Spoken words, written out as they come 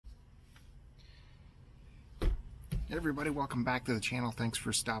Hey everybody, welcome back to the channel. Thanks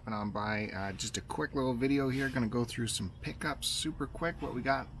for stopping on by. Just a quick little video here. Going to go through some pickups super quick, what we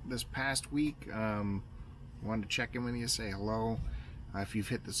got this past week. Wanted to check in with you, say hello. If you've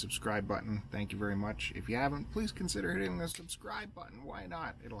hit the subscribe button, thank you very much. If you haven't, please consider hitting the subscribe button. Why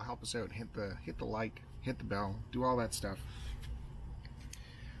not? It'll help us out. Hit the like, hit the bell, do all that stuff.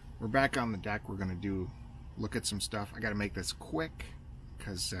 We're back on the deck. We're going to look at some stuff. I got to make this quick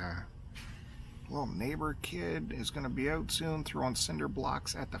because little neighbor kid is going to be out soon throwing cinder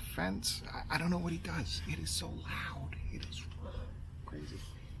blocks at the fence. I don't know what he does. It is so loud. It is crazy.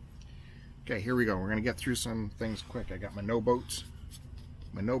 Okay, here we go. We're going to get through some things quick. I got my no boats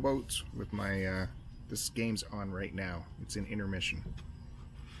with my this game's on right now. It's in intermission,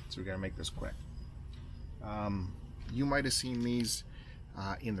 so we got to make this quick. You might have seen these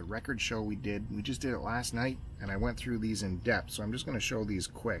in the record show we did. We just did it last night, and I went through these in depth, so I'm just going to show these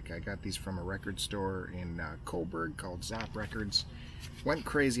quick. I got these from a record store in Coburg called Zap Records. Went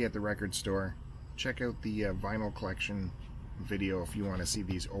crazy at the record store. Check out the vinyl collection video if you want to see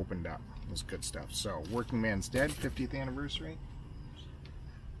these opened up. It was good stuff. So, Working Man's Dead, 50th anniversary.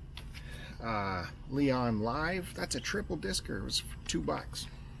 Leon Live, that's a triple discer. It was $2.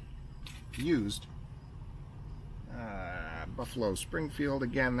 Used. Buffalo Springfield,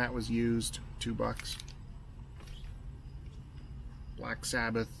 again, that was used, $2. Black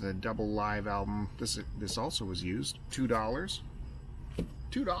Sabbath, the double live album, this also was used, $2.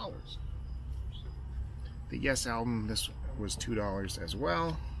 $2. The Yes album, this was $2 as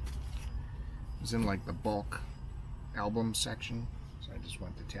well. It was in like the bulk album section, so I just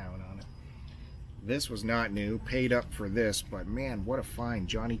went to town on it. This was not new, paid up for this, but man, what a find.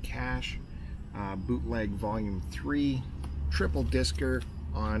 Johnny Cash, bootleg volume 3, triple discer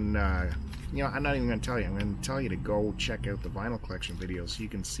on you know, I'm not even going to tell you. I'm going to tell you to go check out the vinyl collection video so you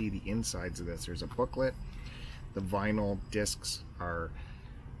can see the insides of this. There's a booklet. The vinyl discs are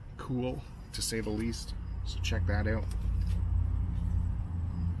cool, to say the least, so check that out.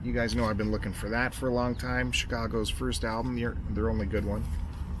 You guys know I've been looking for that for a long time. Chicago's first album, their only good one.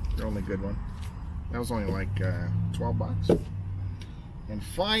 Their only good one. That was only like $12. And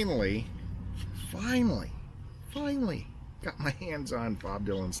finally got my hands on Bob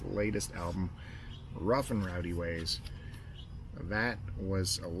Dylan's latest album, Rough and Rowdy Ways. That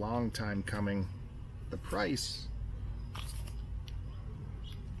was a long time coming. The price,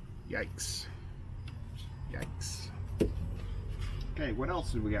 yikes. Okay, what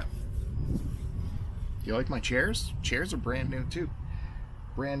else did we got? You like my chairs? Chairs are brand new too.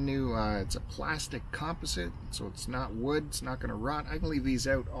 Brand new. It's a plastic composite, so it's not wood, it's not going to rot. I can leave these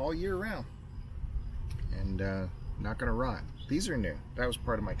out all year round and not going to rot. These are new. That was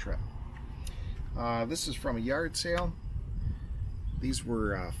part of my trip. This is from a yard sale. These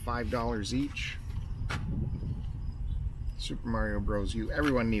were $5 each. Super Mario Bros. U.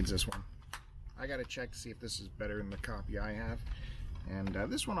 Everyone needs this one. I got to check to see if this is better than the copy I have. And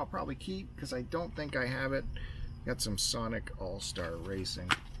this one I'll probably keep because I don't think I have it. Got some Sonic All-Star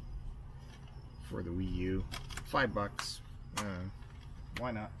Racing for the Wii U. $5.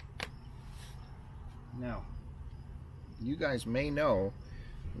 Why not? Now, you guys may know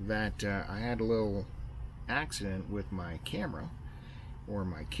that I had a little accident with my camera, or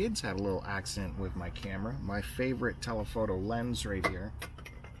my kids had a little accident with my camera. My favorite telephoto lens right here.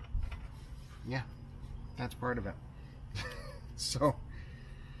 Yeah, that's part of it. So,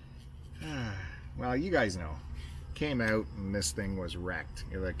 well, you guys know. Came out and this thing was wrecked.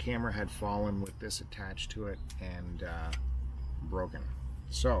 The camera had fallen with this attached to it and broken.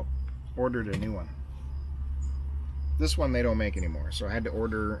 So, ordered a new one. This one they don't make anymore, so I had to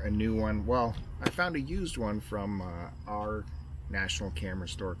order a new one. Well, I found a used one from our national camera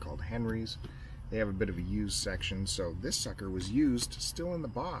store called Henry's. They have a bit of a used section, so this sucker was used, still in the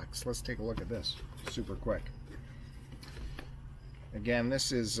box. Let's take a look at this super quick. Again,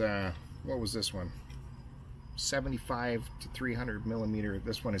 this is, what was this one? 75 to 300 millimeter.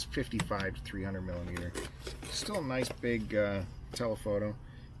 This one is 55 to 300 millimeter. Still a nice big telephoto.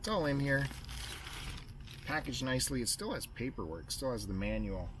 It's all in here. Packaged nicely. It still has paperwork, still has the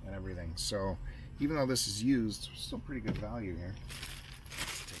manual and everything. So even though this is used, still pretty good value here.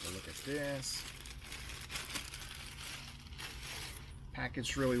 Let's take a look at this.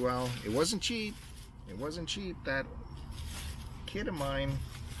 Packaged really well. It wasn't cheap. It wasn't cheap. That kid of mine,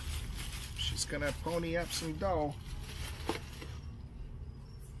 she's gonna pony up some dough.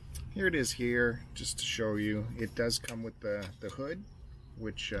 Here it is here, just to show you. It does come with the hood,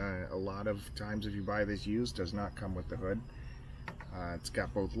 which a lot of times if you buy this used does not come with the hood. It's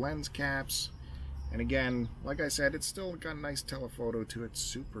got both lens caps, and again, like I said, it's still got a nice telephoto to it.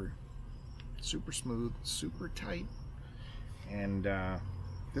 Super smooth, super tight. and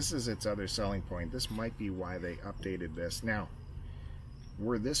this is its other selling point. This might be why they updated this. Now,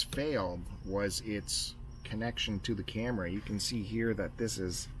 where this failed was its connection to the camera. You can see here that this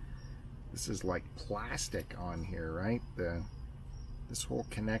is like plastic on here, right? This whole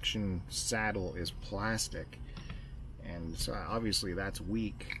connection saddle is plastic, and so obviously that's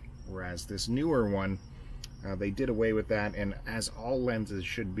weak. Whereas this newer one, they did away with that, and as all lenses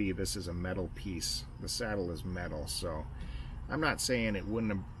should be, this is a metal piece. The saddle is metal, so I'm not saying it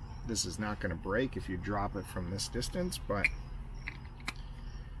wouldn't have, this is not going to break if you drop it from this distance, but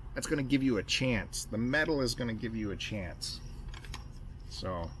that's going to give you a chance. The metal is going to give you a chance.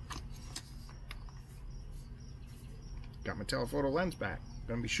 So, got my telephoto lens back.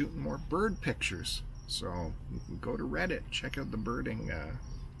 Going to be shooting more bird pictures. So, you can go to Reddit, check out the birding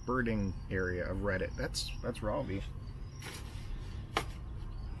area of Reddit. That's where I'll be.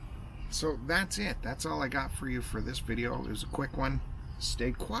 So that's it. That's all I got for you for this video. It was a quick one.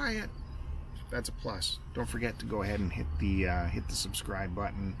 Stay quiet. That's a plus. Don't forget to go ahead and hit the subscribe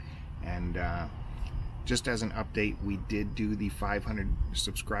button. And just as an update, we did do the 500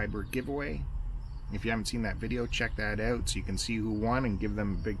 subscriber giveaway. If you haven't seen that video, check that out so you can see who won and give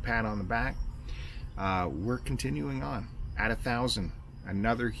them a big pat on the back. We're continuing on at 1,000.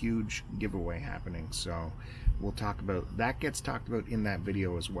 Another huge giveaway happening, so we'll talk about that. Gets talked about in that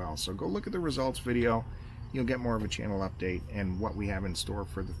video as well, so go look at the results video. You'll get more of a channel update and what we have in store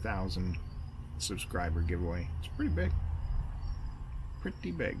for the 1,000 subscriber giveaway. It's pretty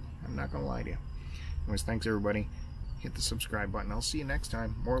big, I'm not gonna lie to you. Anyways, thanks everybody. Hit the subscribe button. I'll see you next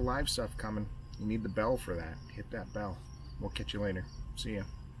time. More live stuff coming. You need the bell for that. Hit that bell. We'll catch you later. See ya.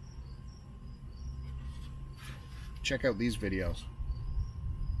 Check out these videos.